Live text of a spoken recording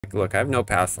Look, I have no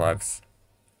past lives.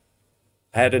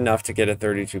 I had enough to get a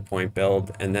 32-point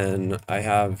build, and then I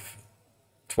have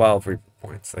 12 Reaper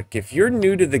points. Like, if you're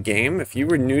new to the game, if you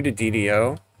were new to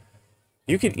DDO,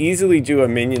 you could easily do a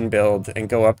minion build and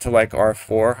go up to like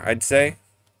R4, I'd say.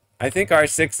 I think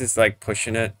R6 is like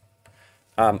pushing it.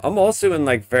 I'm also in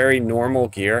like very normal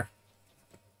gear.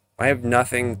 I have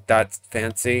nothing that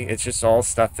fancy. It's just all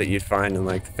stuff that you'd find in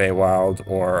like the Feywild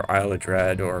or Isle of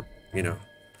Dread or, you know.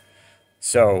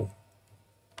 So,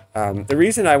 the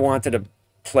reason I wanted to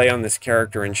play on this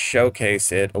character and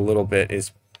showcase it a little bit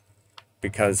is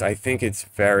because I think it's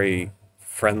very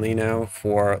friendly now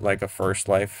for like a first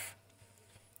life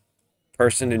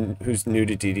person who's new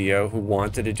to DDO who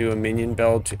wanted to do a minion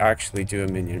build to actually do a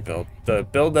minion build. The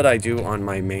build that I do on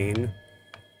my main,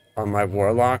 on my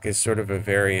Warlock, is sort of a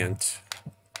variant.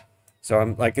 So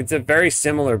I'm like, it's a very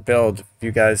similar build. If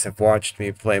you guys have watched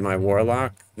me play my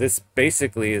Warlock, this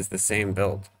basically is the same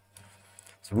build.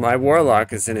 So my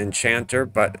Warlock is an Enchanter,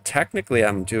 but technically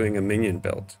I'm doing a minion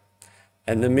build.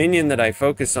 And the minion that I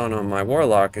focus on my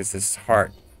Warlock is this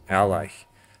Heart ally.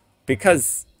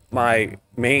 Because my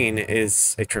main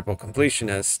is a triple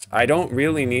completionist, I don't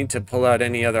really need to pull out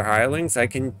any other hirelings. I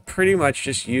can pretty much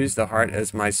just use the Heart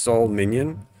as my sole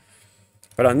minion.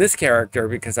 But on this character,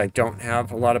 because I don't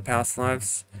have a lot of past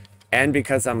lives, and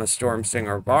because I'm a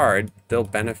Stormsinger Bard, they'll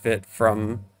benefit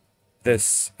from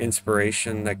this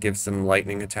inspiration that gives them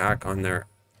lightning attack on their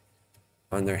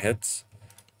hits.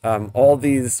 All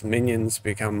these minions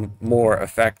become more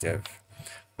effective.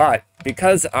 But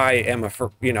because I am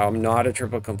I'm not a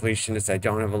triple completionist, I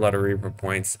don't have a lot of Reaper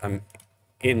points, I'm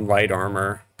in light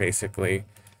armor, basically,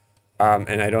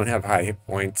 and I don't have high hit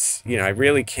points, I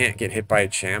really can't get hit by a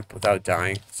champ without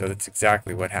dying, so that's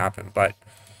exactly what happened. But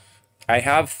I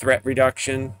have threat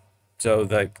reduction, so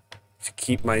to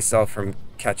keep myself from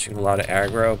catching a lot of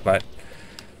aggro, but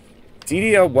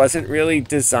DDO wasn't really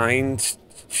designed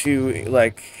to,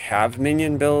 like, have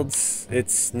minion builds.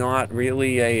 It's not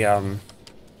really a,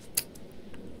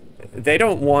 they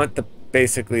don't want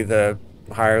basically the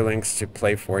hirelings to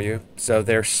play for you, so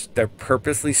they're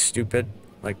purposely stupid.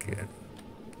 Like,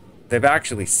 they've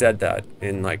actually said that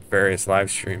in like various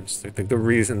live streams. The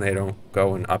reason they don't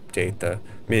go and update the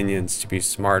minions to be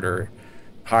smarter,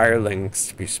 hirelings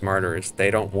to be smarter, is they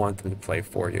don't want them to play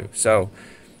for you. So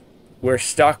we're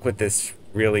stuck with this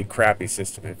really crappy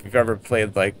system. If you've ever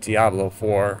played like Diablo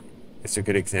 4, it's a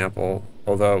good example,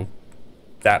 although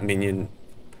that minion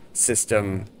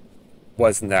system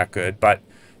wasn't that good. But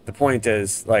the point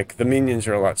is, like, the minions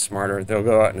are a lot smarter. They'll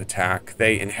go out and attack.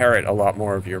 They inherit a lot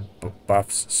more of your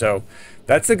buffs. So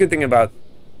that's the good thing about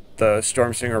the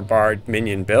Stormsinger Bard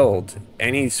minion build.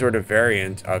 Any sort of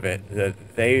variant of it,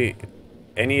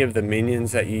 any of the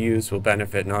minions that you use will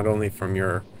benefit not only from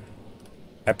your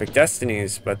epic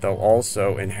destinies, but they'll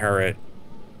also inherit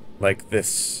like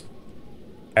this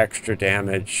extra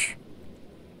damage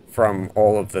from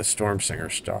all of the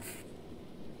Stormsinger stuff.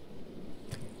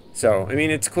 So, I mean,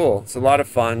 it's cool. It's a lot of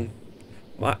fun.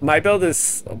 My build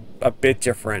is a bit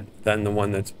different than the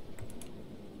one that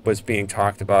was being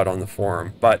talked about on the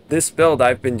forum. But this build,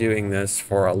 I've been doing this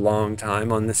for a long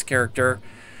time on this character.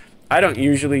 I don't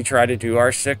usually try to do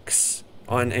R6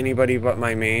 on anybody but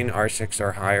my main. R6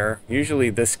 or higher. Usually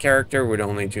this character would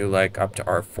only do like up to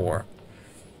R4.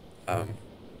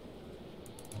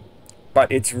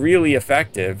 But it's really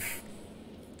effective.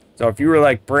 So if you were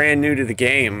like brand new to the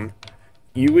game,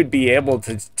 you would be able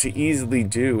to easily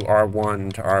do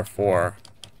R1 to R4.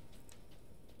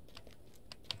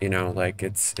 Like,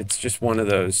 it's just one of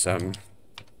those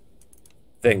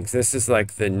things. This is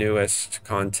like the newest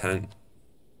content.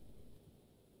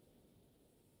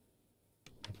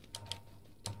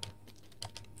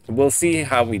 We'll see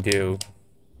how we do.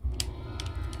 I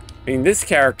mean, this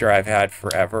character I've had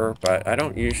forever, but I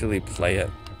don't usually play it,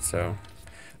 so...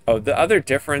 Oh, the other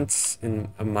difference in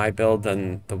my build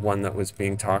than the one that was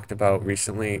being talked about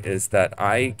recently is that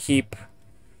I keep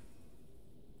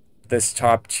this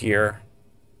top tier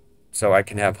so I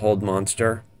can have hold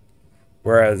monster,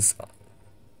 whereas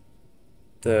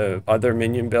the other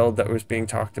minion build that was being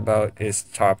talked about is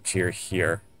top tier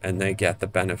here, and they get the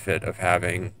benefit of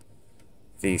having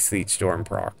the Sleet Storm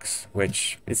procs,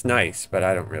 which is nice, but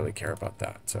I don't really care about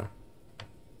that, so...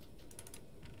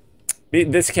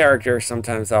 This character,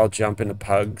 sometimes I'll jump into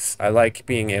pugs. I like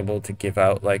being able to give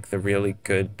out, like, the really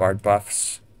good bard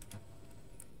buffs.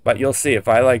 But you'll see, if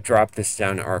I, like, drop this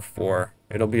down to R4,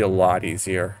 it'll be a lot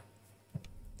easier.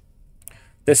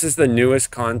 This is the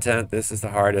newest content. This is the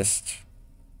hardest.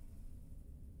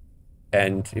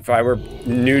 And if I were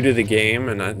new to the game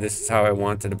and this is how I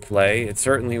wanted to play, it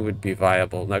certainly would be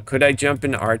viable. Now, could I jump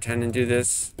into R10 and do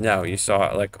this? No, you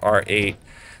saw like R8.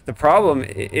 The problem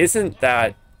isn't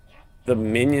that the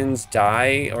minions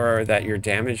die or that your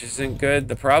damage isn't good.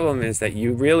 The problem is that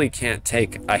you really can't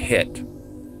take a hit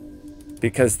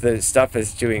because the stuff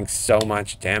is doing so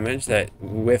much damage that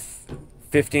with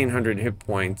 1,500 hit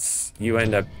points, you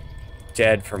end up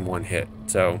dead from one hit.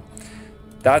 So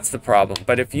that's the problem.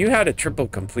 But if you had a triple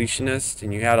completionist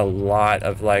and you had a lot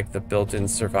of like the built-in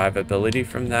survivability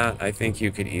from that, I think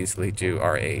you could easily do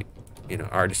R8, you know,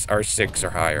 R6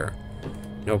 or higher.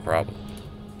 No problem.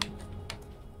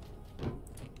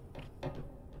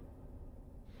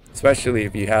 Especially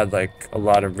if you had like a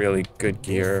lot of really good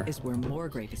gear. This is where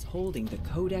Morgrave is holding the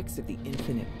Codex of the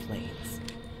Infinite Planes.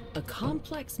 A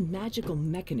complex magical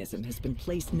mechanism has been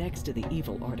placed next to the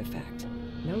evil artifact.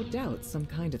 No doubt some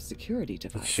kind of security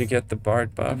device. Did she get the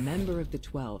Bard buff? A member of the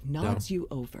 12 nods you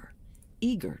over,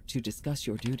 eager to discuss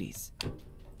your duties.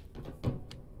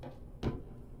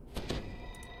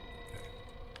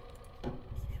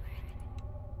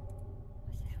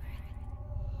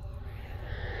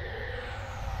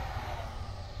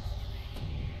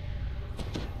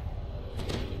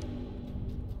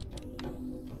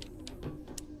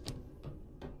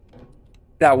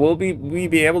 Now, will we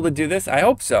be able to do this? I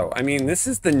hope so. I mean, this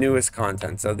is the newest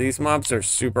content, so these mobs are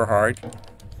super hard.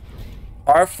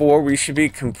 R4, we should be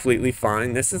completely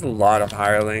fine. This is a lot of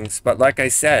hirelings, but like I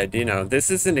said, you know,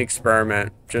 this is an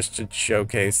experiment just to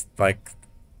showcase, like,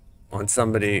 on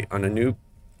somebody, on a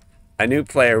new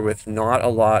player with not a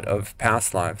lot of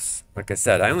past lives. Like I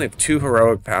said, I only have 2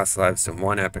 heroic past lives and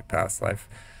 1 epic past life.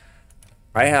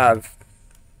 I have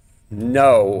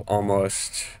no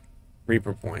almost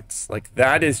Reaper points. Like,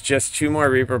 that is just 2 more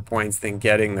Reaper points than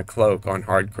getting the cloak on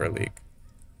Hardcore League.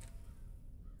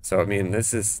 So, I mean,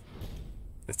 it's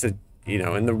a, you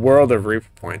know, in the world of Reaper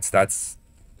points, that's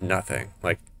nothing.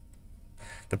 Like,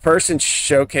 the person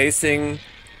showcasing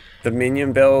the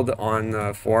minion build on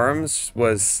the forums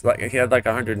was, like, he had like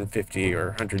 150 or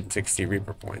 160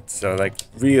 Reaper points. So, like,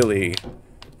 really...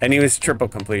 And he was triple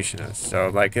completionist, so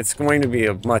like it's going to be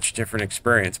a much different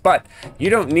experience. But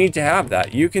you don't need to have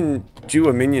that. You can do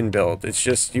a minion build. It's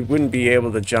just you wouldn't be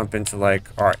able to jump into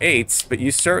like R8s, but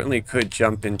you certainly could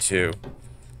jump into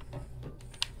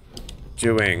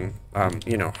doing,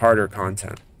 you know, harder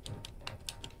content.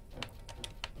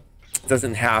 It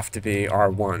doesn't have to be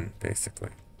R1, basically.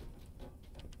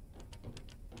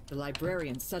 The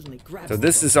librarian suddenly grabs. So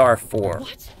this is R4.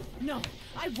 What? No,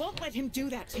 I won't let him do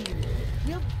that to you.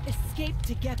 We'll escape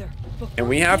together. And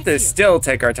we have to still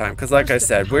take our time, because like I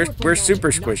said, we're super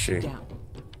squishy.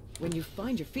 When you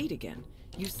find your feet again,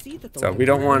 you see that the so we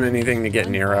don't want anything to get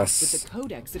near us. With the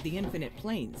Codex of the Infinite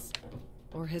Planes.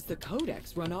 Or has the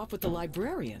Codex run off with the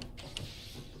librarian?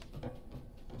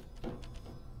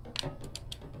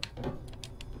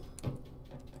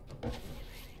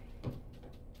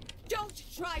 Don't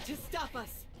try to stop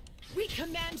us! We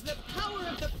command the power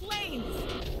of the flames!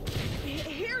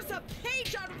 Here's a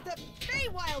page out of the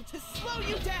Feywild to slow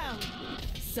you down!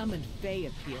 Summon Fey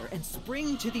appear and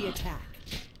spring to the attack.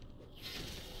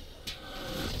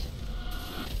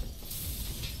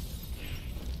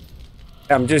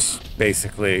 I'm just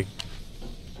basically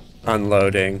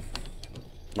unloading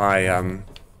my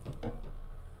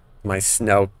my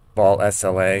snowball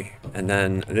SLA, and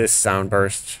then this sound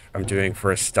burst I'm doing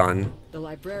for a stun.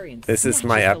 This is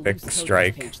my epic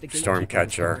strike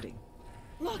Stormcatcher.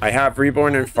 I have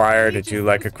Reborn and Fire to do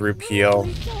like a group heal,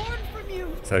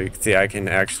 so you can see I can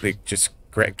actually just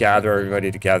gather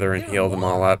everybody together and heal them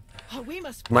all up.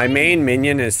 My main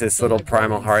minion is this little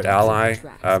Primal Heart ally.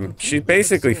 She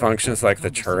basically functions like the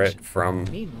turret from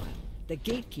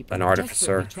an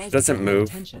Artificer. She doesn't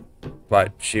move,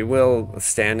 but she will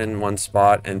stand in one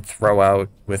spot and throw out,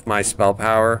 with my spell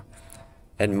power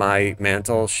and my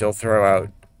mantle, she'll throw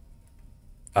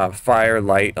out fire,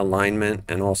 light, alignment,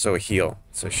 and also a heal.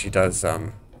 So she does,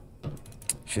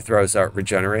 she throws out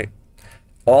regenerate.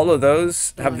 All of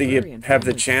those have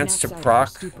the chance to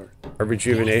proc a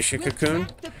rejuvenation cocoon,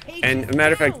 and as a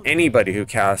matter of fact, anybody who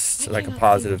casts like a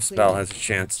positive spell has a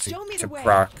chance to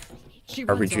proc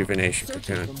a rejuvenation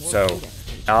cocoon. So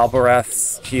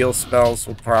Albereth's heal spells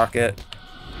will proc it.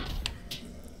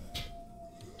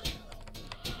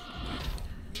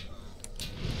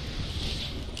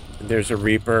 There's a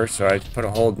Reaper, so I put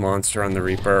a hold monster on the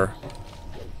Reaper.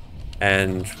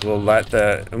 And we'll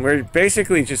and we're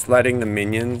basically just letting the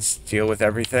minions deal with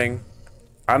everything.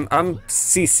 I'm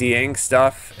CCing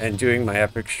stuff and doing my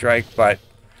epic strike, but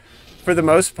for the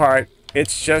most part,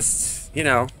 it's just, you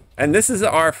know, and this is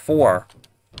R4.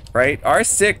 right?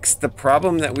 R6, the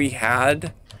problem that we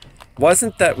had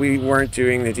wasn't that we weren't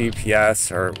doing the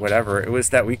DPS or whatever. It was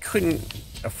that we couldn't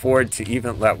afford to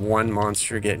even let one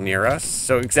monster get near us.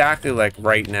 So exactly like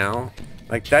right now,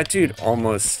 like that dude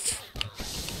almost...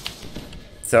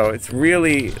 So it's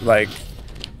really like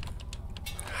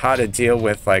how to deal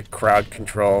with like crowd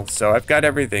control. So I've got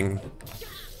everything.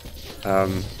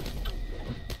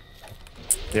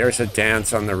 There's a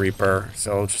dance on the Reaper,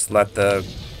 so I'll just let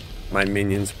my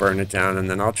minions burn it down, and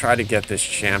then I'll try to get this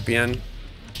champion.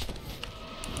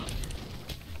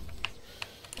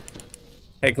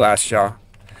 Hey, Glassjaw.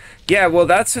 Yeah, well,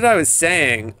 that's what I was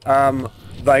saying.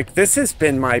 Like, this has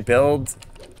been my build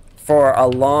for a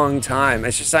long time.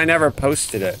 It's just I never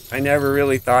posted it. I never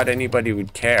really thought anybody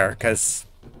would care, because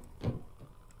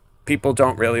people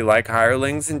don't really like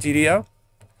hirelings in DDO.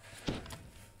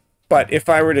 But if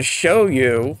I were to show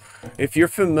you, if you're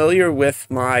familiar with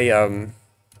my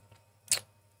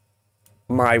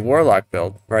my Warlock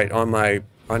build, right, on my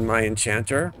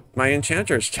Enchanter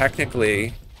is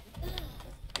technically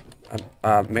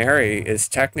Mary is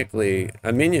technically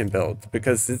a minion build,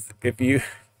 because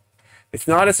it's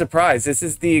not a surprise. This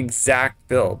is the exact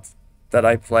build that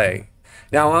I play.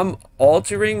 Now I'm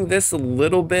altering this a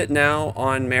little bit now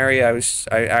on Mary. I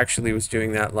actually was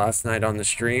doing that last night on the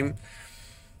stream.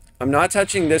 I'm not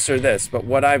touching this or this, but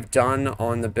what I've done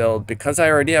on the build, because I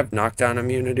already have knockdown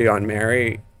immunity on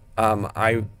Mary,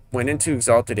 I went into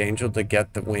Exalted Angel to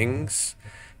get the wings,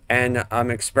 and I'm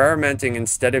experimenting.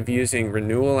 Instead of using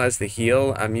Renewal as the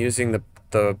heal, I'm using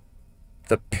the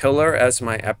Pillar as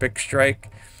my epic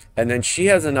strike, and then she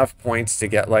has enough points to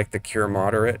get like the Cure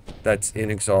Moderate that's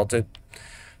in Exalted.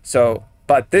 So,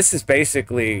 but this is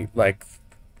basically like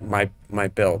my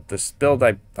build. This build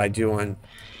I do on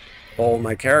all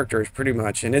my characters pretty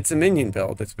much, and it's a minion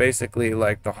build. It's basically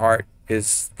like the heart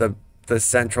is the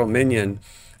central minion.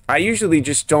 I usually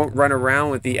just don't run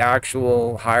around with the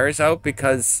actual hires out,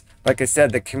 because like I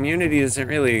said, the community isn't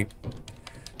really,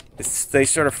 they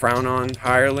sort of frown on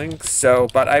hirelings. So,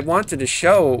 but I wanted to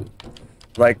show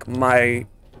like my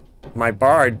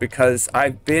Bard, because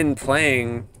I've been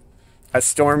playing a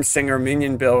Stormsinger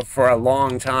minion build for a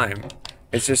long time.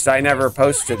 It's just I never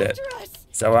posted it.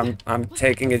 So I'm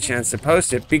taking a chance to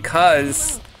post it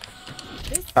because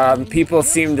people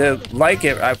seem to like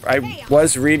it. I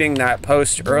was reading that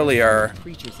post earlier,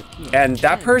 and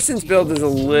that person's build is a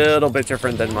little bit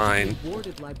different than mine.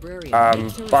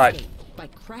 But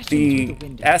the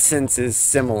essence is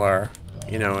similar,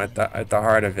 you know, at the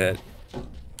heart of it.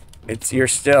 You're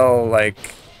still like,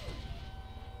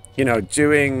 you know,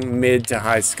 doing mid to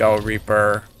high Skull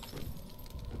Reaper,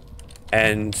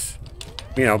 and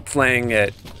you know, playing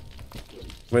it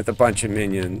with a bunch of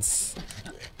minions.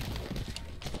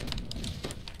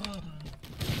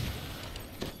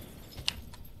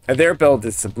 And their build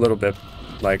is a little bit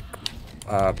like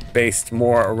based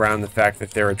more around the fact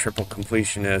that they're a triple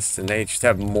completionist, and they just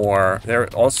have more. They're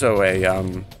also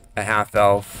a half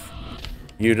elf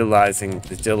utilizing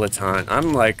the dilettante.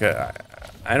 I'm like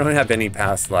I don't have any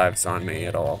past lives on me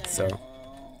at all, so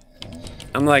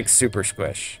I'm like super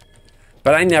squish.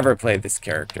 But I never played this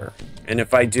character. And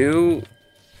if I do,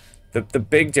 the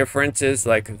big difference is,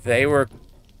 like, they were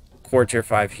core tier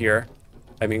 5 here.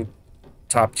 I mean,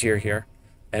 top tier here.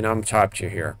 And I'm top tier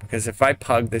here. Because if I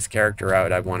pug this character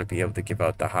out, I want to be able to give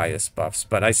out the highest buffs.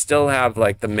 But I still have,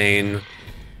 like, the main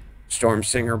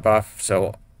Stormsinger buff.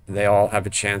 So they all have a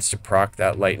chance to proc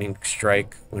that lightning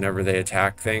strike whenever they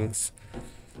attack things.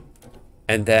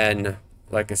 And then,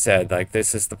 like I said, like,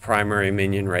 this is the primary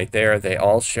minion right there. They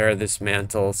all share this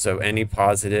mantle, so any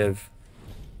positive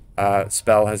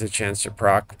spell has a chance to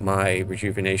proc. My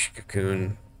Rejuvenation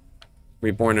Cocoon,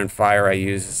 Reborn in Fire, I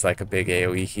use as like a big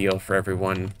AoE heal for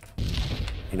everyone,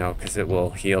 you know, because it will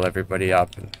heal everybody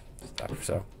up and stuff.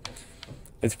 So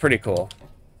it's pretty cool.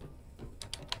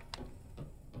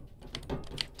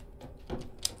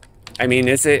 I mean,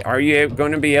 are you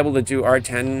going to be able to do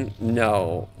R10?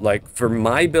 No. Like, for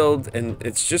my build, and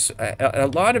it's just, a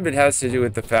lot of it has to do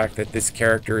with the fact that this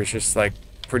character is just, like,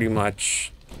 pretty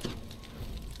much,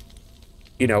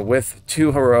 you know, with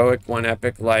 2 heroic, 1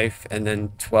 epic life, and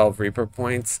then 12 Reaper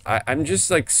points. I'm just,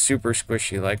 like, super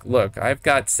squishy. Like, look, I've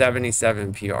got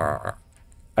 77 PRR.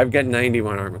 I've got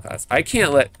 91 armor class. I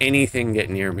can't let anything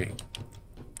get near me.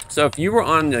 So if you were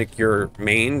on like your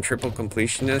main triple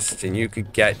completionist and you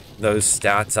could get those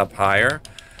stats up higher,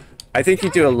 I think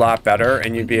you'd do a lot better,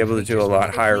 and you'd be able to do a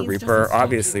lot higher Reaper.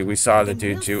 Obviously, we saw the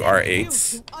dude do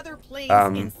R8s.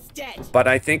 But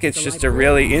I think it's just a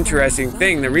really interesting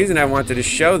thing. The reason I wanted to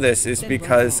show this is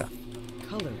because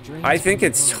I think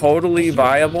it's totally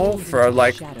viable for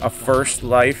like a first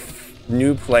life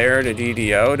new player to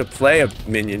DDO to play a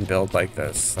minion build like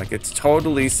this. Like, it's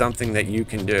totally something that you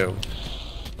can do.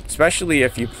 Especially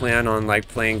if you plan on, like,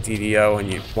 playing DDO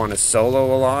and you want to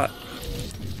solo a lot.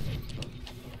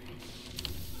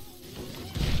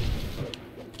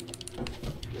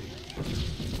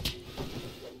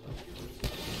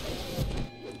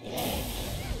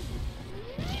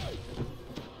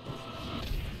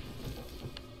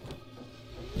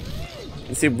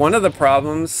 You see, one of the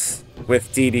problems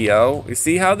with DDO, you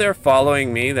see how they're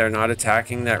following me? They're not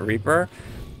attacking that Reaper.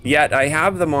 Yet I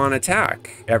have them on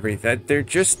attack. They're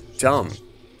just dumb.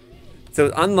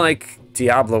 So unlike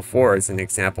Diablo 4 as an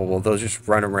example, well, they'll just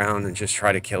run around and just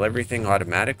try to kill everything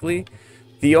automatically.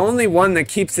 The only one that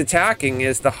keeps attacking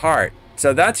is the heart.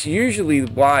 So that's usually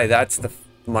why that's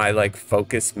my like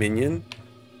focus minion.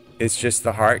 It's just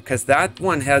the heart, because that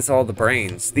one has all the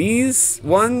brains. These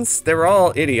ones, they're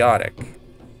all idiotic.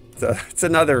 So it's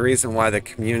another reason why the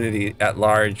community at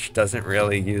large doesn't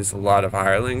really use a lot of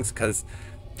hirelings, because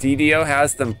DDO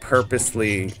has them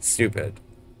purposely stupid.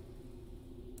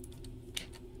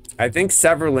 I think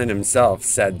Severlin himself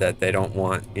said that they don't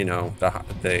want, you know,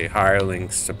 the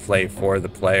hirelings to play for the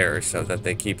player so that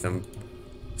they keep them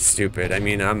stupid. I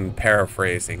mean, I'm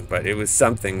paraphrasing, but it was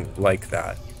something like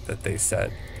that they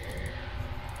said.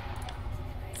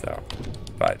 So,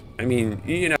 but, I mean,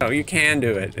 you know, you can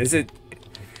do it.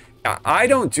 I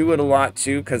don't do it a lot,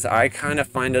 too, because I kind of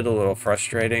find it a little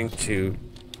frustrating to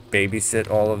babysit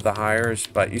all of the hires,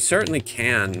 but you certainly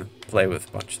can play with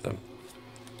a bunch of them.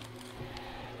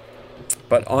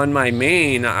 But on my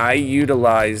main, I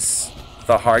utilize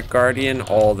the Heart Guardian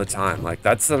all the time. Like,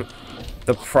 that's the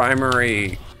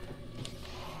primary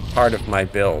part of my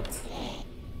build.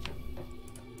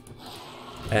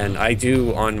 And I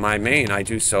do, on my main, I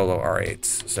do solo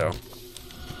R8s, so.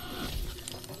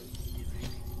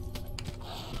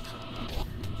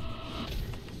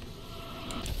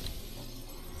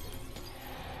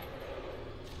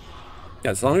 Yeah,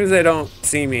 as long as they don't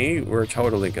see me, we're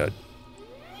totally good.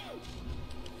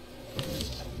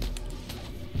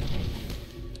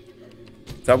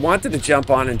 So I wanted to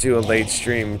jump on and do a late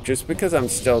stream just because I'm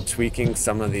still tweaking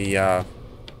some of the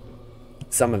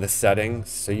settings.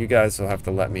 So you guys will have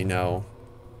to let me know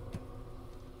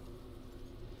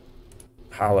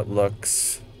how it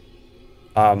looks.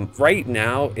 Right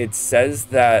now, it says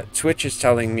that Twitch is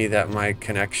telling me that my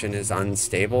connection is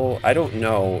unstable. I don't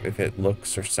know if it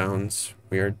looks or sounds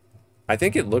weird. I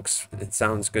think it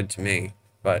sounds good to me,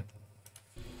 but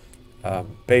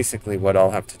basically what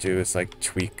I'll have to do is like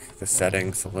tweak the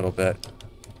settings a little bit.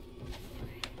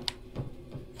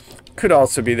 Could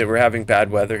also be that we're having bad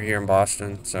weather here in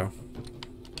Boston, so.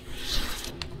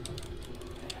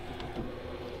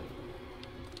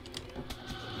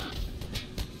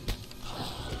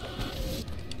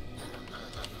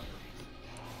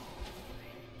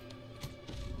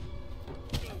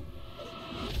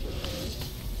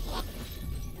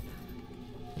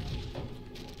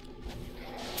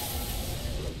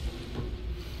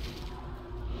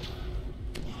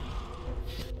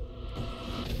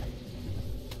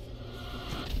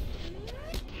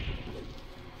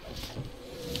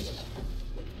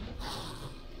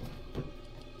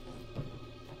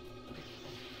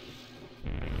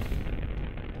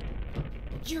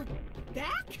 You're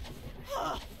back?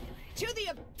 To the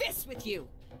abyss with you!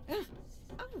 Oh,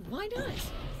 why not?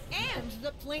 And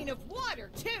the plane of water,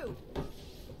 too!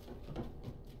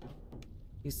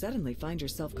 You suddenly find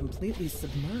yourself completely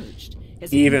submerged,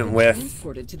 as even with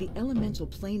transported to the elemental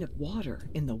plane of water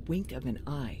in the wink of an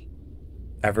eye.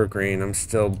 Evergreen, I'm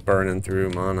still burning through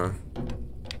mana.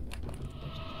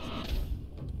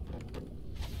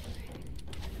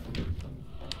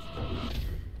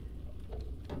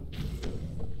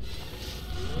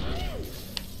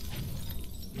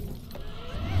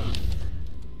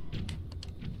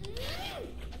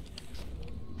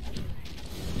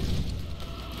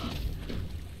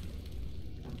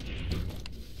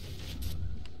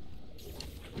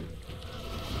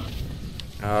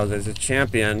 Oh, there's a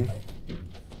champion.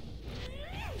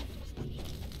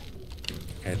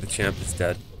 Okay, the champ is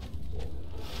dead.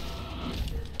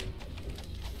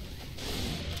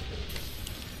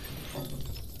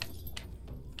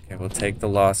 Okay, we'll take the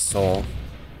lost soul.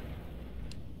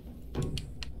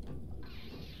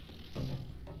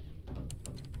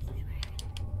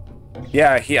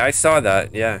 Yeah, I saw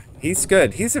that. Yeah, he's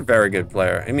good. He's a very good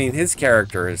player. I mean, his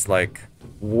character is like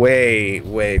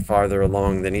way farther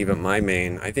along than even my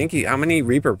main. I think how many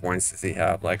Reaper points does he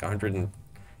have? Like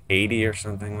 180 or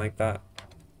something like that.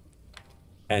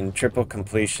 And triple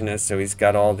completionist, so he's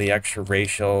got all the extra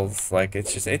racials. Like,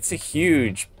 it's a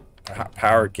huge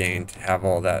power gain to have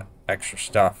all that extra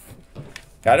stuff.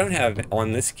 I don't have,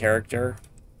 on this character,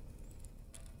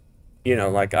 you know,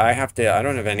 like I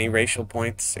don't have any racial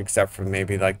points except for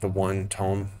maybe like the one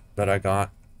tome that I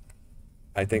got.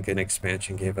 I think an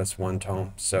expansion gave us one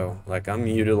tome. So like I'm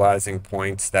utilizing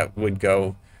points that would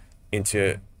go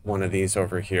into one of these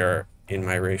over here in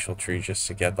my racial tree just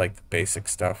to get like the basic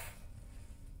stuff.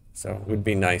 So it would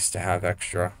be nice to have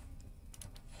extra.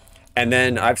 And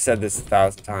then I've said this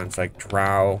 1,000 times, like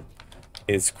drow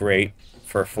is great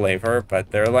for flavor,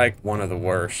 but they're like one of the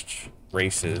worst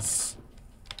races.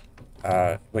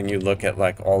 When you look at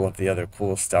like all of the other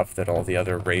cool stuff that all the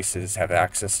other races have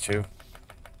access to.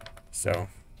 So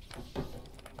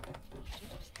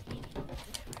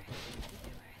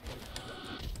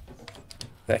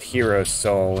that hero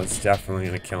soul is definitely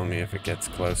going to kill me if it gets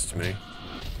close to me.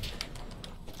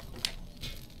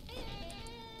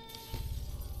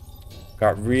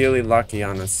 Got really lucky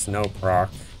on a snow proc.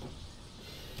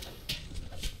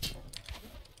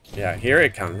 Yeah, here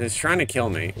it comes. It's trying to kill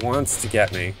me. It wants to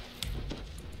get me.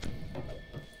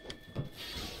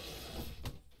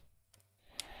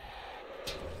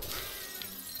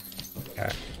 Okay.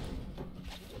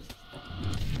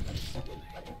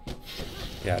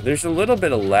 Yeah, there's a little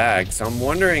bit of lag, so I'm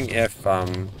wondering if,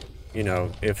 you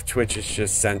know, if Twitch is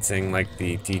just sensing, like,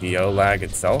 the DDO lag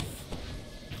itself.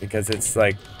 Because it's,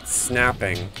 like,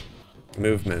 snapping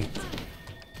movement.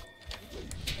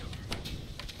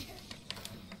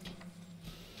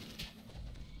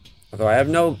 Although I have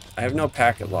no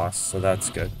packet loss, so that's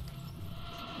good.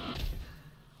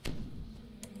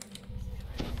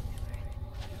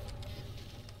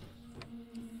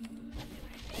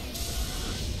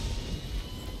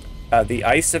 The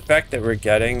ice effect that we're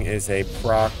getting is a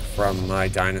proc from my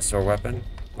dinosaur weapon,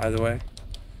 by the way.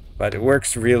 But it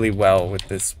works really well with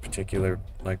this particular,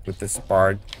 like with this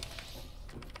bard.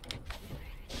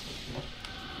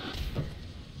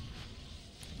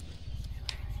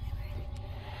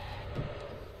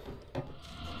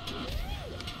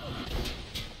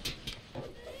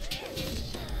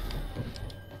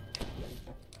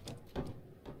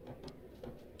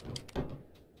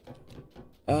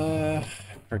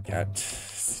 Forget.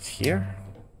 Is it here?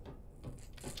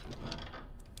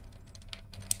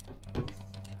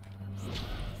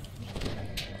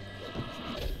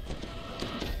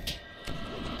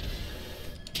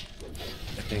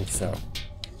 I think so.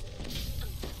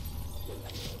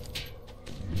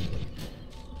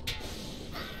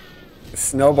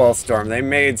 Snowball Storm. They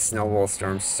made Snowball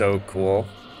Storm so cool.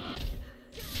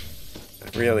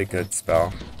 A really good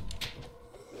spell.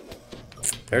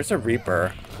 There's a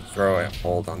Reaper. I'll throw a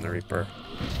hold on the Reaper.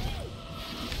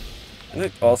 And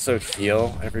it also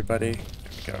heal everybody. There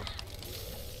we go.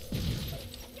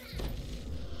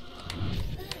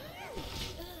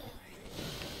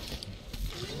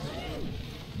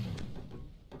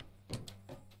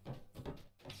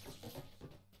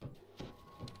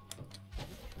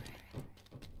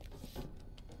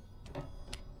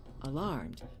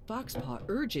 Alarmed, Foxpaw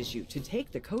urges you to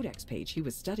take the codex page he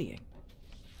was studying.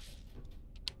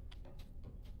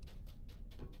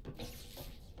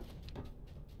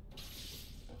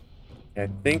 I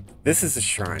think this is a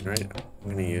shrine, right? I'm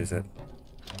gonna use it.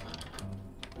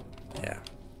 Yeah.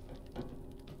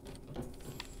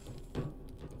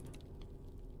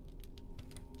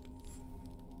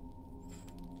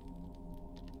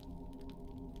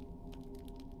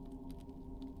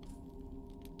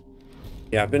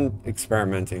 Yeah, I've been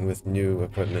experimenting with new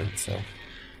equipment, so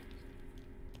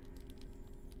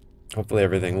hopefully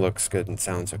everything looks good and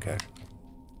sounds okay.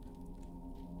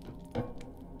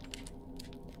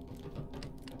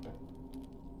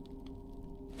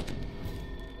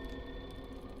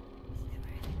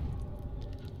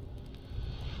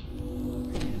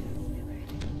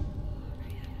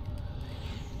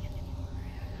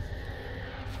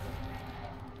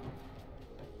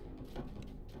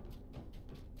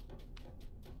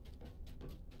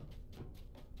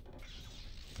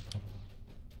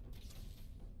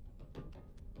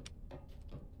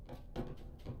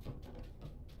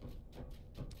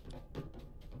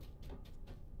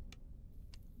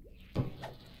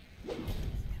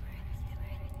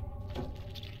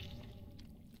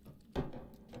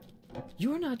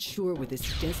 You're not sure what this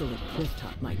desolate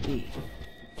clifftop might be.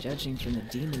 Judging from the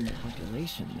demon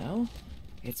population, though,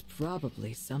 it's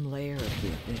probably some layer of the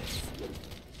abyss.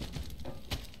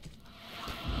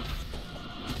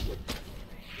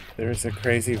 There's a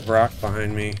crazy rock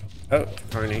behind me. Oh,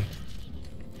 Carney.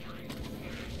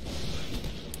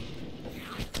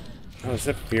 Oh, is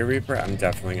it Fear Reaper? I'm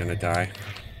definitely gonna die.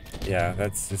 Yeah,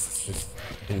 that's just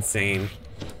insane.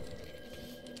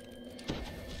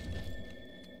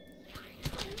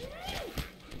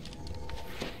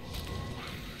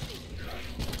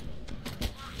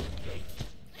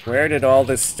 Where did all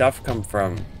this stuff come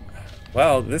from?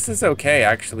 Well, this is okay,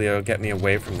 actually. It'll get me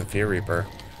away from the Fear Reaper.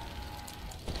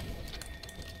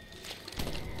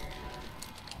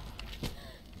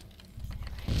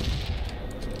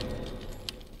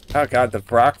 Oh god, the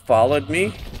Brock followed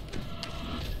me?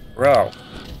 Bro.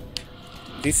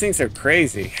 These things are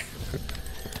crazy.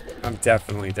 I'm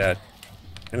definitely dead.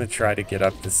 I'm gonna try to get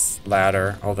up this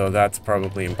ladder, although that's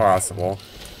probably impossible.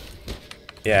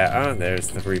 Yeah, oh, there's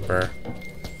the Reaper.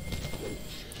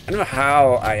 I don't know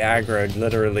how I aggroed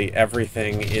literally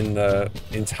everything in the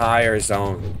entire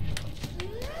zone.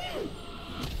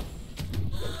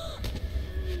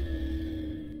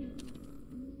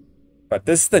 But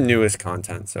this is the newest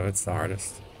content, so it's the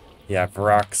hardest. Yeah,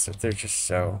 Varroks, they're just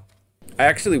so... I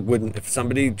actually wouldn't, if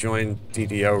somebody joined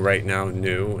DDO right now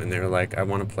new, and they're like, I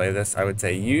want to play this, I would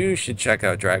say, you should check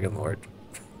out Dragon Lord.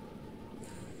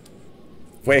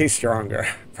 Way stronger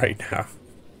right now.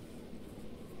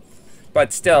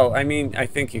 But still, I mean, I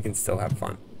think you can still have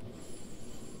fun.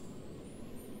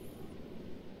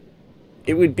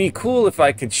 It would be cool if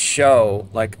I could show,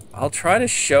 like, I'll try to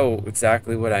show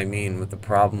exactly what I mean with the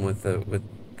problem with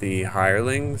the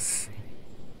hirelings.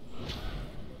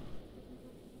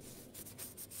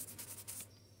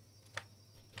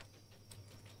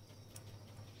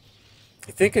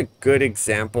 I think a good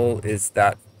example is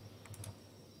that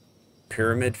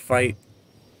pyramid fight.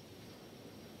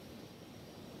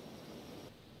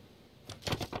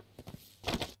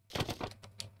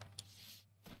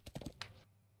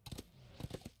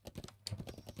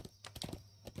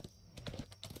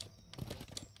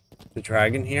 The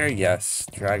dragon here? Yes,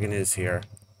 dragon is here.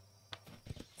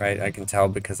 Right, I can tell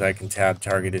because I can tab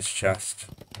target his chest.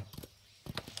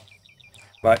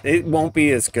 But it won't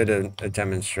be as good a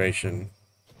demonstration.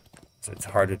 So it's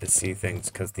harder to see things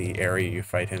because the area you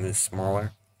fight him is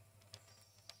smaller.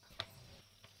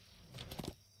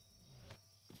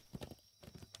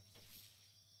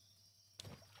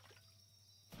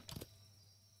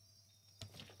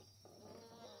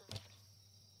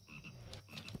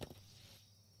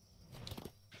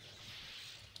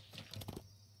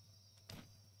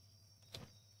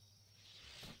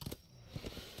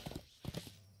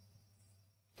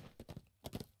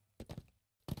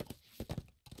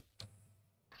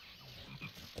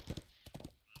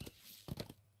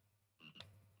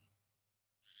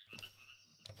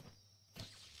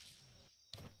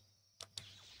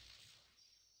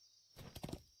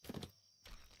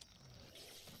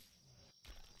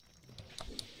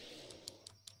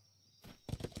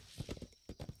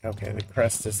 Okay, the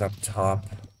crest is up top.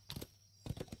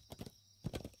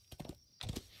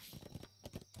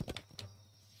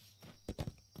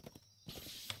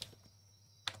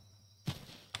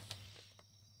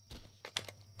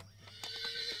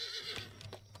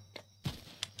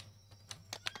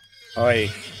 Oi.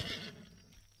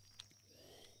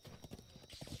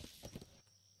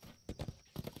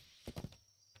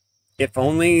 If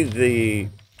only the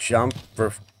jump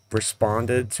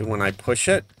responded to when I push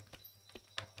it.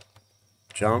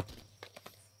 Jump.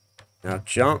 Now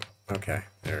jump. Okay,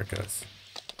 there it goes.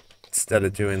 Instead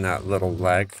of doing that little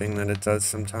lag thing that it does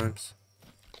sometimes.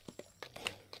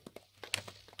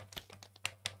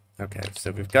 Okay,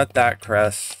 so we've got that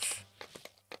crest.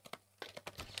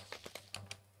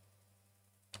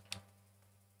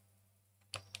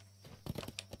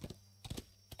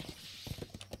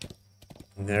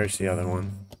 And there's the other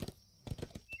one.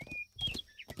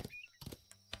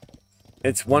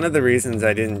 It's one of the reasons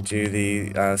I didn't do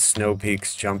the Snow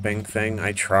Peaks jumping thing.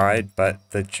 I tried, but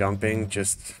the jumping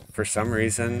just, for some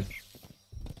reason,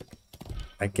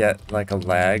 I get like a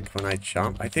lag when I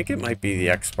jump. I think it might be the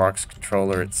Xbox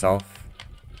controller itself.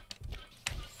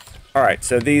 Alright,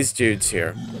 so these dudes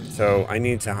here. So I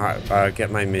need to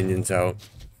get my minions out.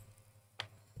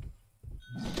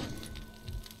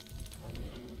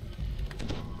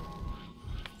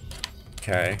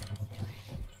 Okay.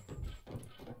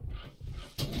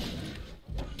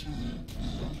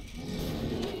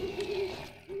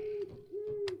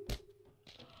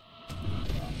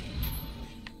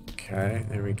 Okay,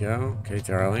 there we go. Okay,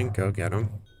 darling, go get them.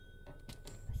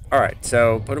 Alright,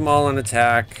 so put them all on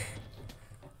attack.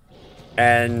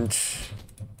 And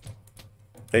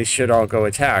they should all go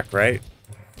attack, right?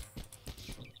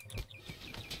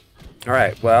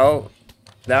 Alright, well,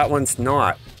 that one's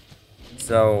not.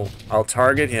 So I'll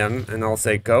target him and I'll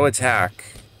say go attack.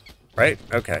 Right?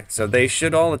 Okay, so they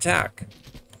should all attack.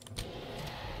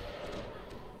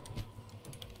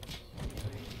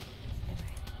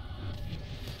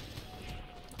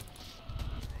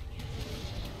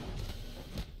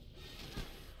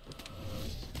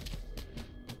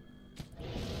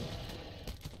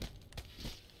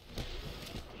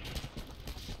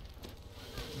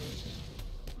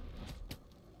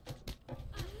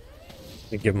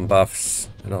 You give him buffs.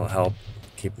 It'll help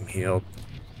keep him healed.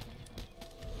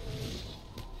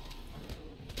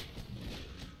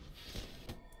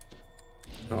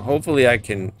 Well, hopefully I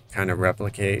can kind of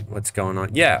replicate what's going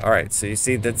on. Yeah, alright, so you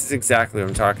see, that's exactly what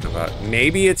I'm talking about.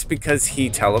 Maybe it's because he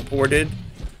teleported,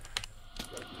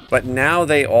 but now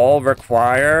they all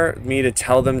require me to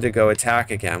tell them to go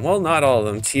attack again. Well, not all of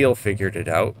them. Teal figured it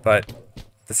out, but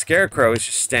the Scarecrow is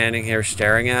just standing here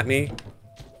staring at me.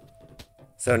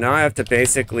 So now I have to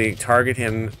basically target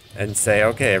him and say,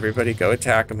 okay, everybody go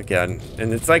attack him again.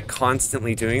 And it's like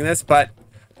constantly doing this, but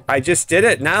I just did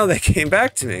it. Now they came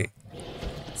back to me.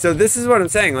 So this is what I'm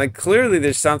saying. Like, clearly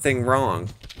there's something wrong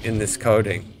in this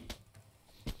coding.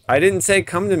 I didn't say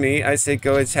come to me. I say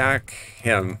go attack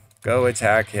him. Go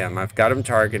attack him. I've got him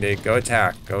targeted. Go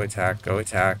attack. Go attack. Go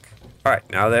attack. Alright,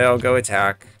 now they all go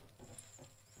attack.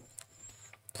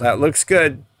 That looks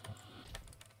good.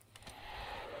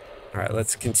 Alright,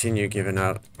 let's continue giving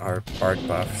out our Bard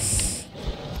buffs.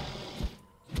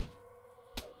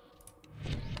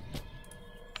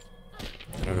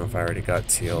 I don't know if I already got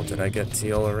Teal. Did I get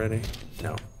Teal already?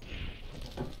 No.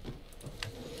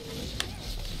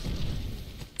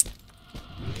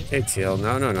 Hey, Teal.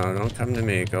 No, no, no. Don't come to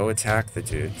me. Go attack the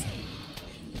dudes.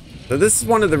 So this is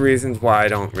one of the reasons why I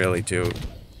don't really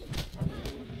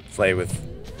play with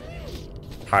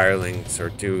hirelings or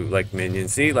do like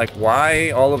minions. See, like, why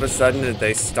all of a sudden did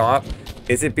they stop?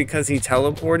 Is it because he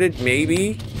teleported?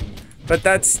 Maybe. But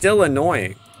that's still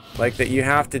annoying. Like, that you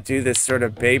have to do this sort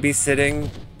of babysitting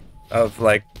of,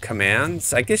 like,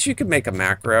 commands. I guess you could make a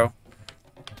macro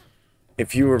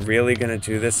if you were really going to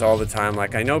do this all the time.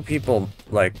 Like, I know people,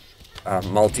 like,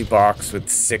 multi-box with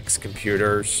 6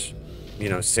 computers, you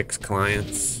know, 6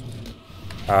 clients.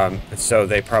 So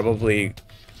they probably,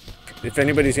 if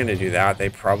anybody's going to do that, they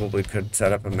probably could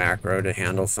set up a macro to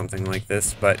handle something like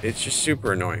this, but it's just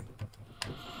super annoying.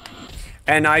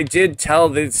 And I did tell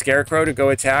the Scarecrow to go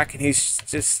attack, and he's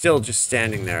just still just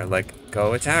standing there. Like,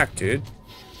 go attack, dude.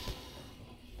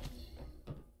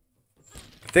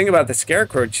 The thing about the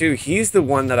Scarecrow, too, he's the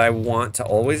one that I want to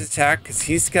always attack, because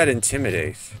he's got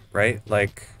Intimidate, right?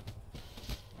 Like,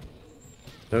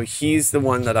 so he's the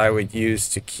one that I would use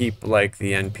to keep, like,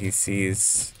 the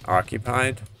NPCs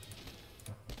occupied.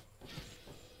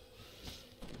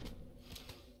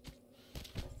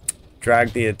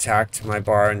 Drag the attack to my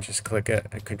bar and just click it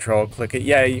and control click it.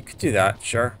 Yeah, you could do that,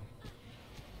 sure.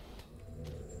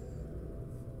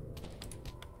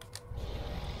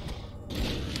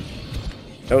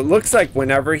 So it looks like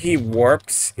whenever he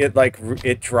warps, it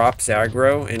drops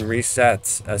aggro and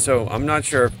resets. So I'm not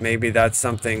sure if maybe that's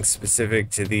something specific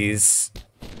to these,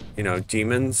 you know,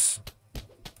 demons.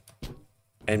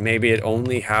 And maybe it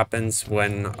only happens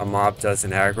when a mob does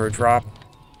an aggro drop.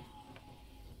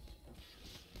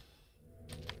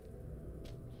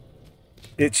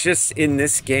 It's just in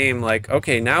this game, like,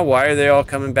 okay, now why are they all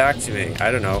coming back to me?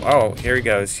 I don't know. Oh, here he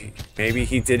goes. Maybe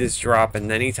he did his drop and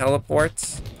then he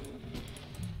teleports.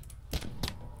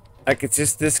 Like, it's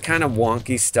just this kind of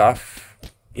wonky stuff.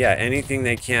 Yeah, anything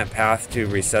they can't path to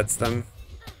resets them.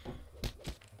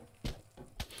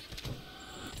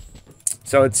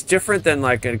 So it's different than,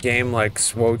 like, a game like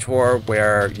SWTOR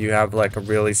where you have, like, a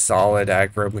really solid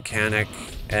aggro mechanic,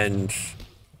 and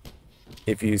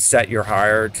if you set your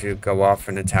hire to go off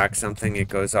and attack something, it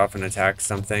goes off and attacks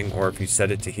something. Or if you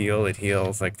set it to heal, it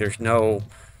heals. Like, there's no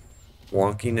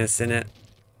wonkiness in it.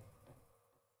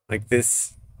 Like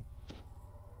this.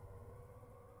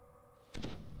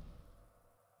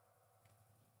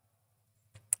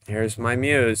 Here's my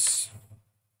muse.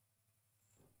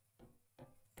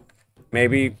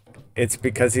 Maybe it's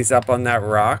because he's up on that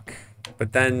rock.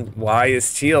 But then why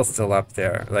is Teal still up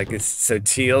there? Like, so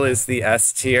Teal is the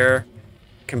S tier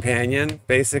companion,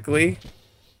 basically,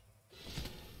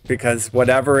 because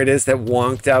whatever it is that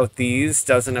wonked out these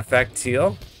doesn't affect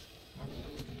Teal.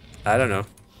 I don't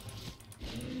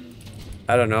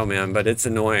know, man, but it's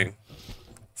annoying.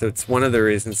 So it's one of the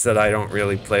reasons that I don't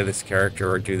really play this character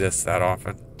or do this that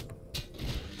often.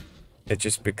 It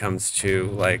just becomes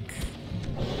too, like,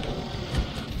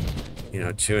 you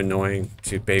know, too annoying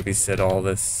to babysit all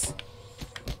this.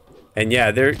 And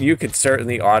yeah, you could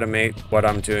certainly automate what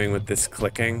I'm doing with this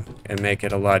clicking and make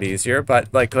it a lot easier. But,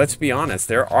 like, let's be honest,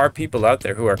 there are people out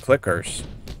there who are clickers,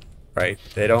 right?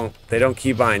 They don't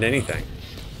keybind anything.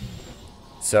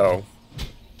 So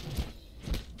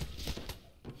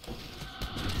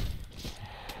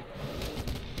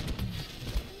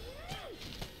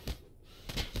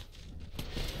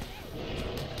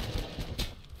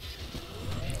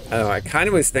I don't know, I kind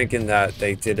of was thinking that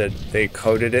they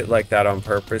coded it like that on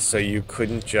purpose so you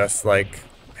couldn't just, like,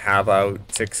 have out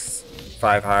 6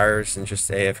 5 hires and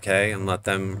just AFK and let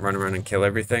them run around and kill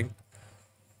everything.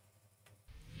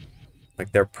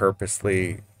 Like they're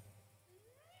purposely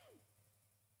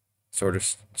sort of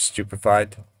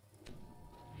stupefied.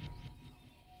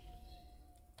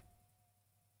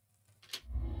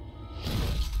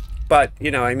 But, you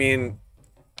know, I mean,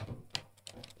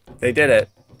 they did it.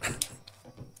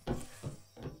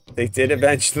 They did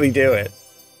eventually do it.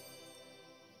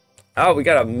 Oh, we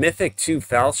got a Mythic 2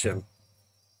 Falchion.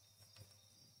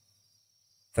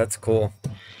 That's cool.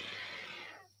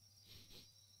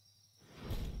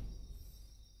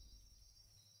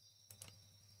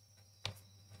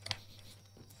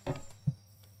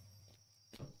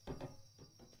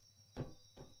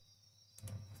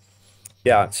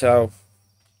 Yeah, so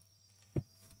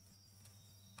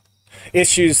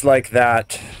issues like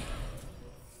that.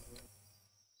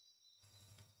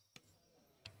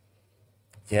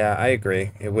 Yeah, I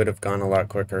agree. It would have gone a lot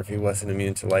quicker if he wasn't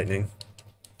immune to lightning.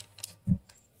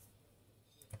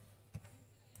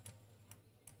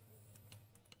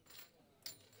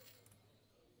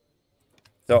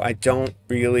 So I don't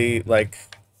really like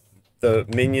the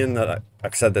minion that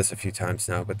I've said this a few times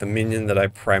now, but the minion that I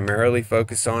primarily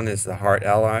focus on is the Heart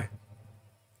Ally.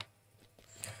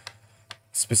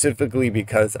 Specifically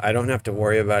because I don't have to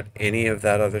worry about any of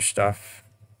that other stuff,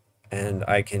 and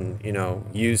I can, you know,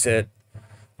 use it.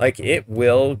 Like, it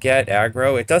will get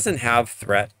aggro. It doesn't have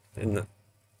threat in the,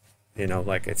 you know,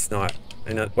 like, it's not,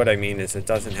 and what I mean is it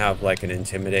doesn't have, like, an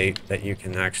intimidate that you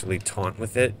can actually taunt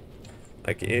with it.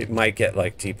 Like, it might get,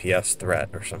 like, DPS threat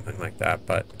or something like that,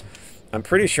 but I'm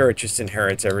pretty sure it just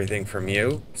inherits everything from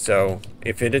you. So,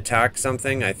 if it attacks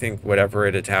something, I think whatever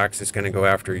it attacks is going to go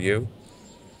after you.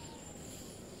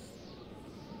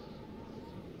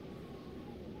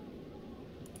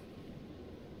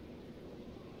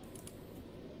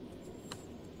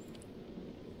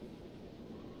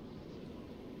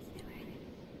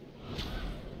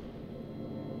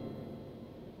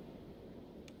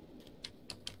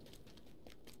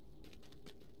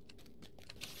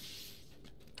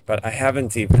 But I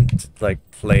haven't even, like,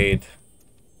 played,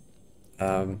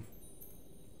 you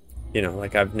know,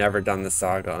 like, I've never done the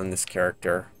saga on this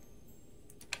character.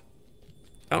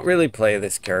 I don't really play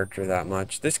this character that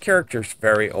much. This character's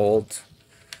very old.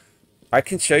 I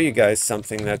can show you guys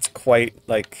something that's quite,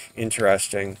 like,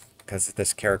 interesting, because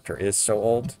this character is so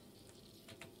old.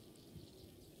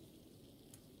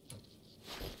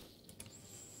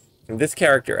 And this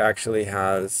character actually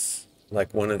has,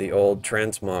 like, one of the old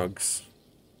transmogs.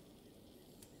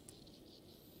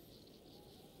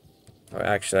 Oh,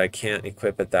 actually, I can't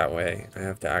equip it that way. I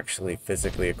have to actually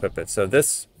physically equip it. So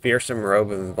this Fearsome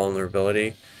Robe of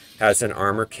Invulnerability has an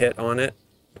armor kit on it.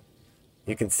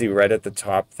 You can see right at the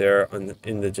top there on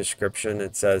in the description,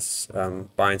 it says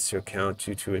binds to account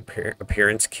due to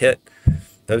appearance kit.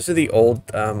 Those are the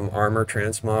old armor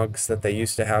transmogs that they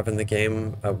used to have in the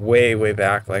game way, way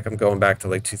back. Like, I'm going back to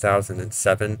like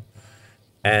 2007.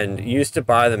 And you used to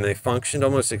buy them. They functioned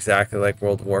almost exactly like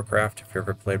World of Warcraft, if you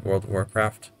ever played World of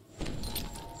Warcraft.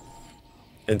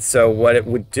 And so what it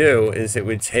would do is it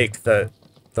would take the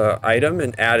item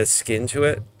and add a skin to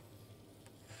it.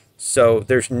 So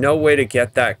there's no way to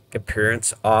get that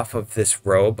appearance off of this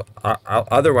robe.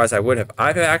 Otherwise, I would have.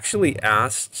 I've actually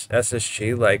asked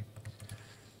SSG like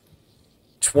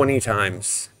 20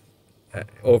 times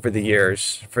over the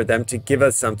years for them to give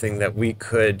us something that we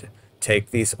could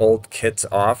take these old kits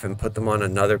off and put them on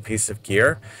another piece of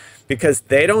gear, because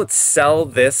they don't sell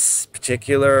this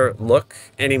particular look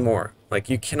anymore. Like,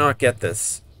 you cannot get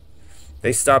this.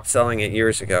 They stopped selling it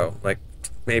years ago, like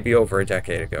maybe over a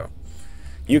decade ago.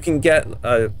 You can get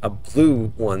a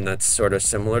blue one that's sort of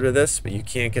similar to this, but you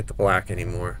can't get the black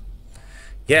anymore.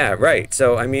 Yeah, right.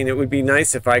 So, I mean, it would be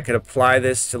nice if I could apply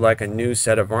this to like a new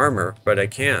set of armor, but I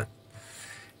can't.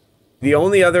 The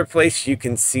only other place you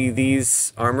can see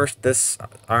this armor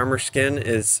skin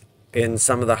is in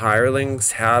some of the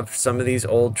hirelings have some of these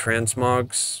old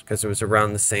transmogs, because it was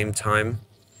around the same time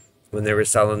when they were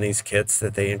selling these kits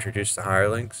that they introduced the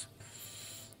hirelings.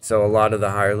 So a lot of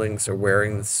the hirelings are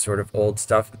wearing this sort of old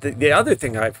stuff. The other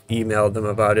thing I've emailed them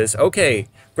about is, okay,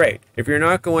 great. If you're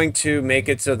not going to make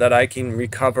it so that I can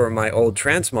recover my old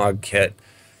transmog kit,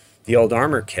 the old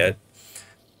armor kit,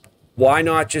 why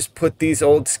not just put these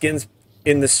old skins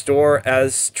in the store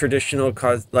as traditional,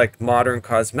 like modern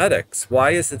cosmetics?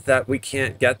 Why is it that we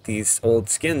can't get these old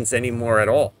skins anymore at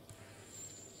all?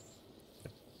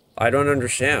 I don't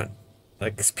understand.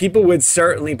 Like, 'cause people would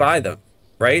certainly buy them,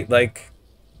 right? Like,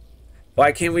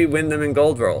 Why can't we win them in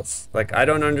gold rolls? Like, I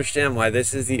don't understand why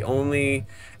this is the only...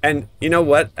 And you know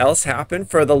what else happened?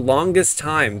 For the longest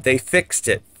time, they fixed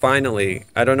it, finally.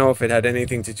 I don't know if it had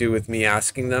anything to do with me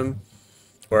asking them,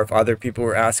 or if other people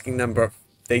were asking them, but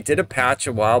they did a patch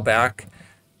a while back,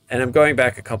 and I'm going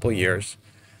back a couple years,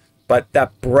 but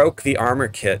that broke the armor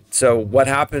kit. So what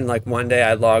happened, like one day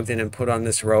I logged in and put on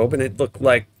this robe, and it looked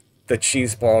like the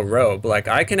cheese ball robe. Like,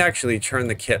 I can actually turn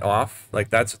the kit off. Like,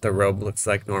 that's what the robe looks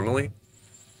like normally.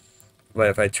 But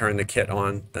if I turn the kit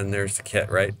on, then there's the kit,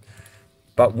 right?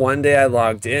 But one day I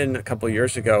logged in a couple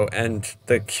years ago and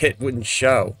the kit wouldn't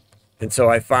show. And so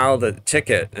I filed a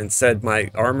ticket and said my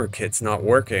armor kit's not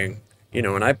working. You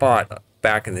know, and I bought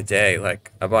back in the day,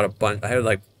 like I bought a bunch, I had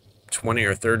like 20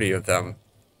 or 30 of them.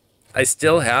 I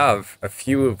still have a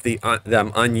few of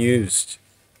them unused.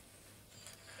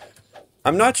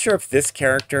 I'm not sure if this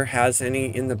character has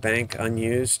any in the bank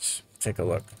unused. Take a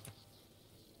look.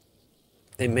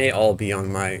 They may all be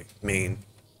on my main.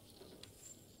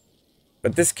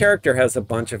 But this character has a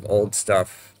bunch of old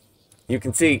stuff. You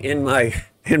can see in my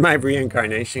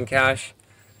reincarnation cache,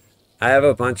 I have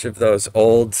a bunch of those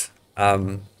old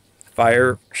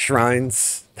fire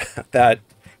shrines that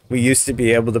we used to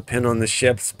be able to pin on the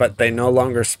ships, but they no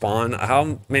longer spawn.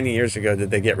 How many years ago did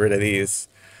they get rid of these?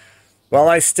 Well,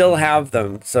 I still have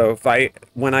them. So if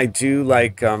when I do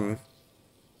like you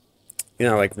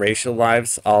know, like racial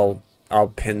lives, I'll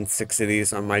pin 6 of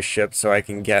these on my ship so I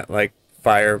can get like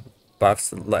fire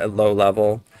buffs at low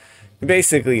level.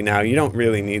 Basically now you don't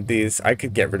really need these. I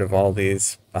could get rid of all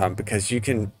these because you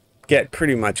can get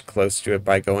pretty much close to it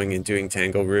by going and doing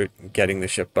Tangle Route and getting the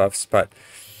ship buffs. But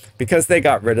because they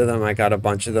got rid of them, I got a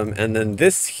bunch of them. And then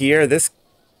this here, this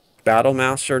Battle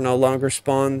Master no longer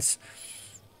spawns.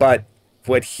 But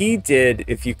what he did,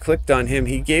 if you clicked on him,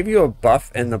 he gave you a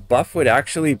buff, and the buff would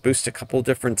actually boost a couple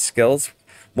different skills.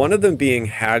 One of them being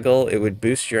haggle. It would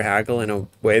boost your haggle in a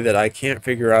way that I can't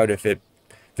figure out if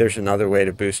there's another way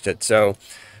to boost it. So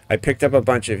I picked up a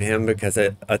bunch of him because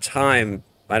at a time,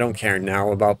 I don't care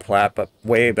now about plat, but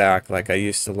way back, like I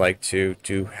used to like to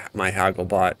do my haggle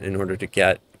bot in order to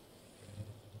get,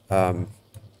 you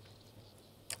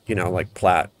know, like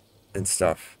plat and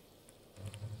stuff.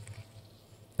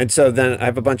 And so then I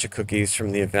have a bunch of cookies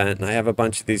from the event, and I have a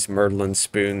bunch of these Myrtlin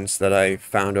spoons that I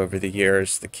found over the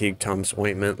years, the Keeg Tums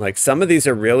ointment. Like, some of these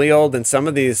are really old, and some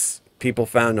of these people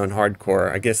found on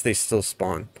hardcore. I guess they still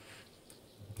spawn.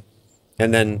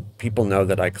 And then people know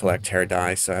that I collect hair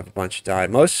dye, so I have a bunch of dye.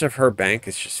 Most of her bank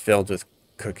is just filled with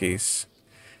cookies.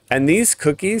 And these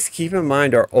cookies, keep in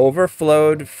mind, are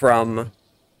overflowed from...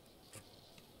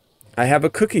 I have a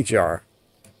cookie jar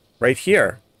right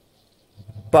here.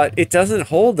 But it doesn't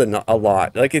hold a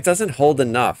lot. Like, it doesn't hold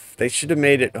enough. They should have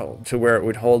made it to where it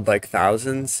would hold like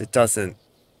thousands. It doesn't.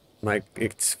 Like,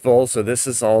 it's full, so this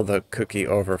is all the cookie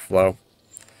overflow.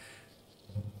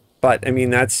 But I mean,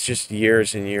 that's just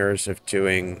years and years of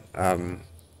doing,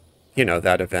 you know,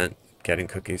 that event, getting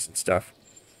cookies and stuff.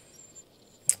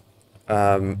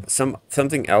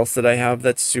 Something else that I have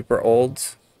that's super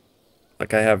old.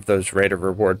 Like, I have those Rate of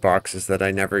Reward boxes that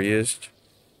I never used.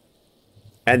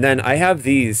 And then I have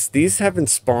these. These haven't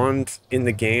spawned in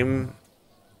the game.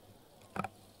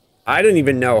 I don't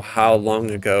even know how long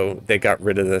ago they got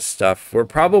rid of this stuff. We're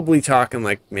probably talking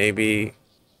like maybe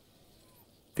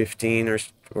 15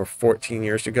 or 14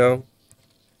 years ago.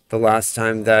 The last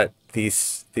time that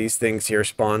these things here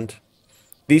spawned.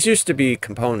 These used to be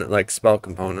like spell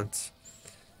components.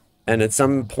 And at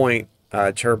some point,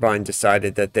 Turbine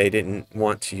decided that they didn't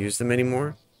want to use them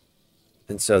anymore.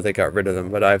 And so they got rid of them,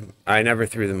 but I never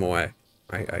threw them away.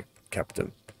 I kept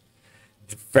them.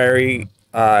 It's very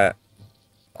odd.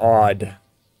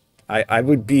 I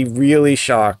would be really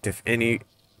shocked if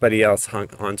anybody else hung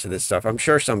onto this stuff. I'm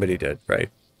sure somebody did, right,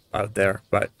 out there,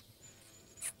 but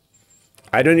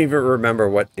I don't even remember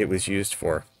what it was used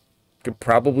for. Could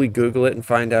probably Google it and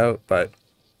find out, but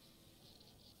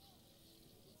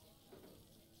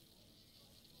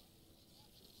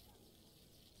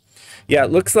yeah,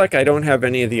 it looks like I don't have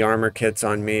any of the armor kits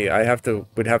on me. I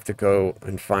would have to go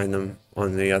and find them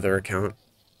on the other account.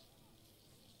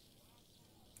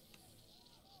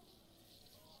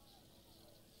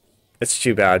 It's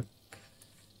too bad.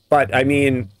 But, I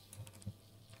mean,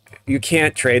 you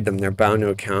can't trade them. They're bound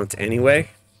to count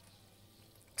anyway.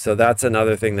 So that's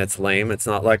another thing that's lame. It's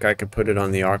not like I could put it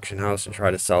on the auction house and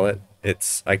try to sell it.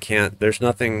 I can't. There's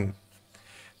nothing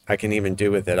I can even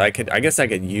do with it. I guess I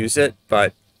could use it,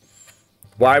 but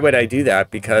why would I do that?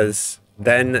 Because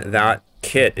then that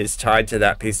kit is tied to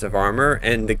that piece of armor,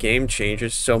 and the game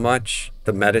changes so much,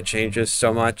 the meta changes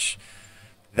so much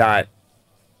that,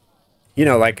 you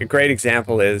know, like a great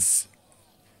example is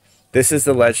This is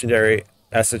the legendary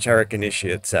esoteric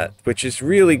initiate set, which is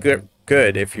really good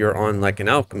if you're on like an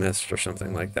alchemist or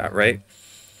something like that, right?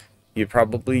 You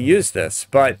probably use this,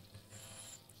 but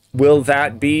will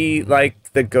that be like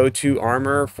the go-to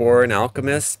armor for an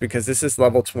alchemist? Because this is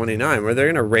level 29, where they're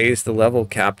going to raise the level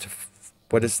cap to,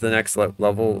 what is the next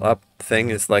level up thing,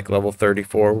 is like level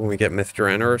 34 when we get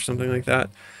Mithranor or something like that.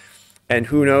 And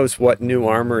who knows what new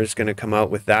armor is going to come out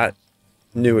with that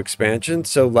new expansion.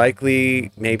 So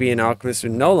likely maybe an alchemist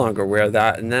would no longer wear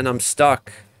that, and then I'm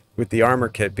stuck with the armor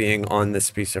kit being on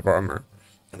this piece of armor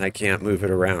and I can't move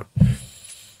it around.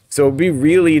 So it'd be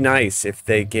really nice if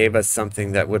they gave us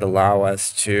something that would allow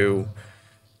us to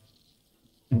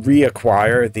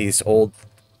reacquire these old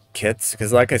kits,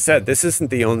 because like I said, this isn't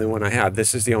the only one I have.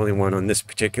 This is the only one on this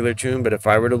particular tune, but if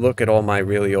I were to look at all my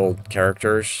really old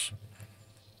characters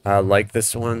like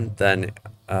this one, then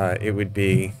it would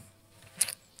be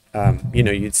you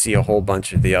know, you'd see a whole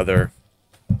bunch of the other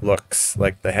looks,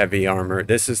 like the heavy armor.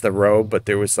 This is the robe, but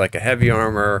there was like a heavy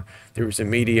armor, there was a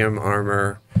medium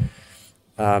armor.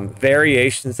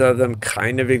 Variations of them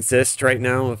kind of exist right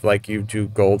now. If like you do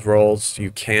gold rolls, you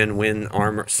can win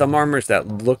armor. Some armors that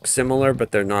look similar,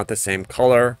 but they're not the same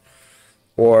color,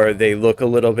 or they look a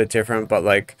little bit different. But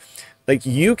like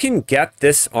you can get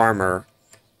this armor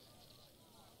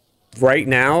right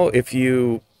now if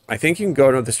you, I think you can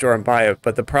go to the store and buy it,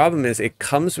 but the problem is it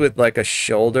comes with like a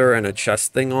shoulder and a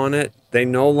chest thing on it. They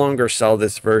no longer sell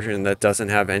this version that doesn't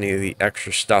have any of the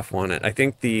extra stuff on it. I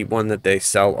think the one that they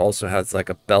sell also has like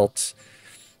a belt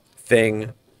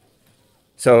thing.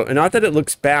 So, not that it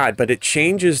looks bad, but it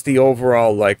changes the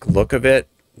overall like look of it.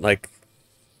 Like,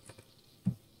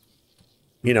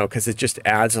 you know, because it just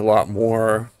adds a lot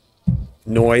more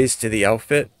noise to the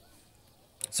outfit.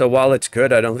 So while it's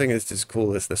good, I don't think it's as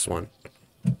cool as this one.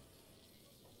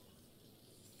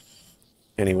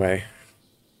 Anyway,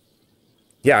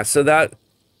 yeah, so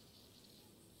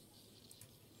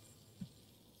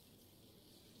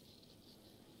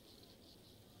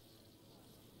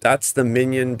that's the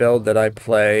minion build that I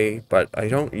play, but I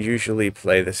don't usually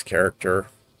play this character.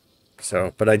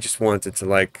 So, but I just wanted to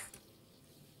like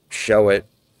show it.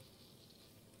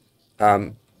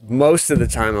 Most of the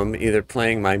time I'm either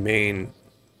playing my main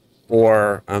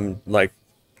or I'm like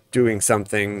doing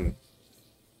something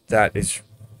that is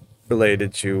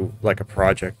related to like a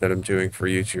project that I'm doing for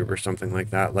YouTube or something like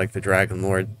that, like the Dragon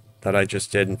Lord that I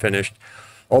just did and finished.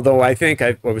 Although I think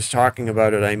I was talking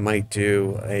about it, I might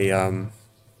do a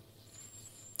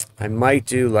I might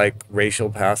do like racial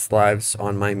past lives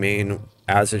on my main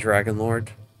as a Dragon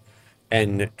Lord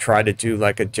and try to do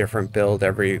like a different build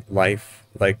every life,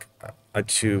 like a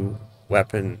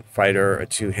 2-weapon fighter, a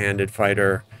 2-handed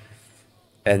fighter,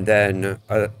 and then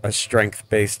a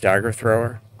strength-based dagger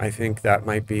thrower. I think that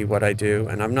might be what I do,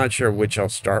 and I'm not sure which I'll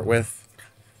start with.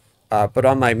 But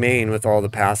on my main, with all the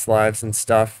past lives and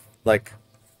stuff, like,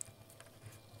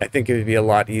 I think it would be a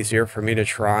lot easier for me to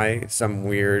try some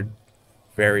weird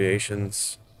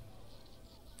variations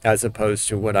as opposed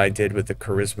to what I did with the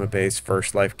charisma-based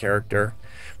first life character,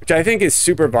 which I think is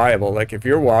super viable. Like, if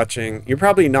you're watching, you're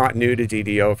probably not new to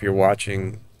DDO if you're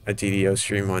watching a DDO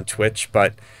stream on Twitch,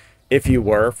 but if you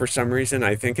were, for some reason,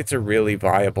 I think it's a really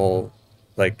viable,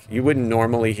 like, you wouldn't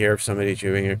normally hear of somebody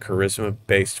doing a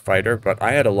charisma-based fighter, but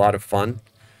I had a lot of fun,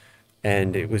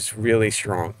 and it was really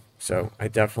strong. So I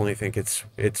definitely think it's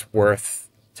worth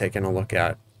taking a look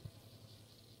at.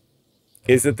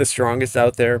 Is it the strongest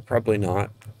out there? Probably not,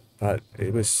 but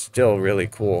it was still really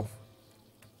cool.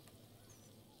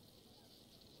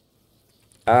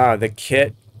 The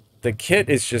kit. The kit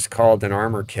is just called an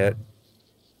armor kit.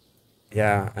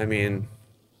 Yeah, I mean,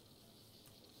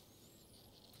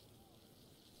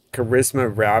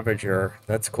 Charisma Ravager,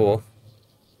 that's cool.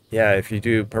 Yeah, if you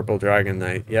do Purple Dragon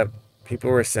Knight, yep.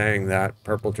 People were saying that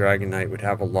Purple Dragon Knight would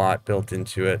have a lot built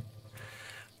into it.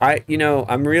 You know,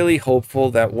 I'm really hopeful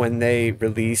that when they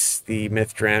release the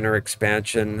Mithranor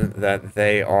expansion, that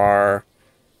they are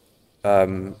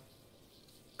going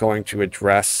to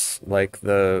address like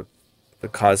the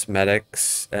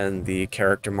cosmetics and the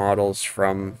character models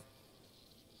from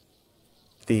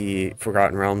the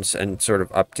Forgotten Realms and sort of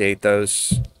update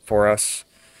those for us.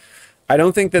 I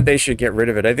don't think that they should get rid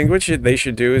of it. I think what they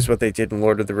should do is what they did in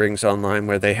Lord of the Rings Online,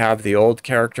 where they have the old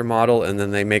character model and then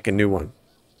they make a new one.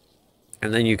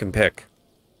 And then you can pick.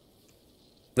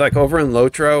 Like over in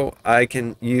Lotro, I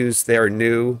can use their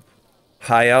new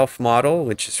High Elf model,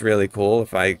 which is really cool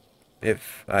if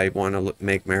I want to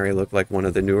make Mary look like one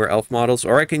of the newer elf models,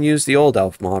 or I can use the old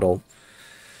elf model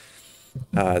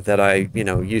that I, you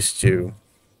know, used to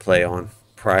play on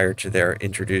prior to their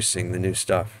introducing the new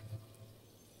stuff.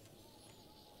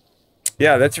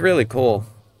 Yeah, that's really cool.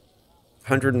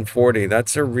 140.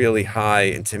 That's a really high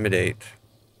intimidate.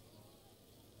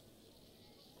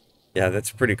 Yeah,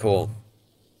 that's pretty cool.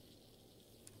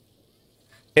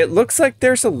 It looks like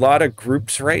there's a lot of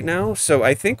groups right now, so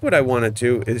I think what I want to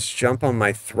do is jump on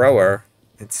my thrower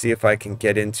and see if I can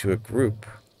get into a group.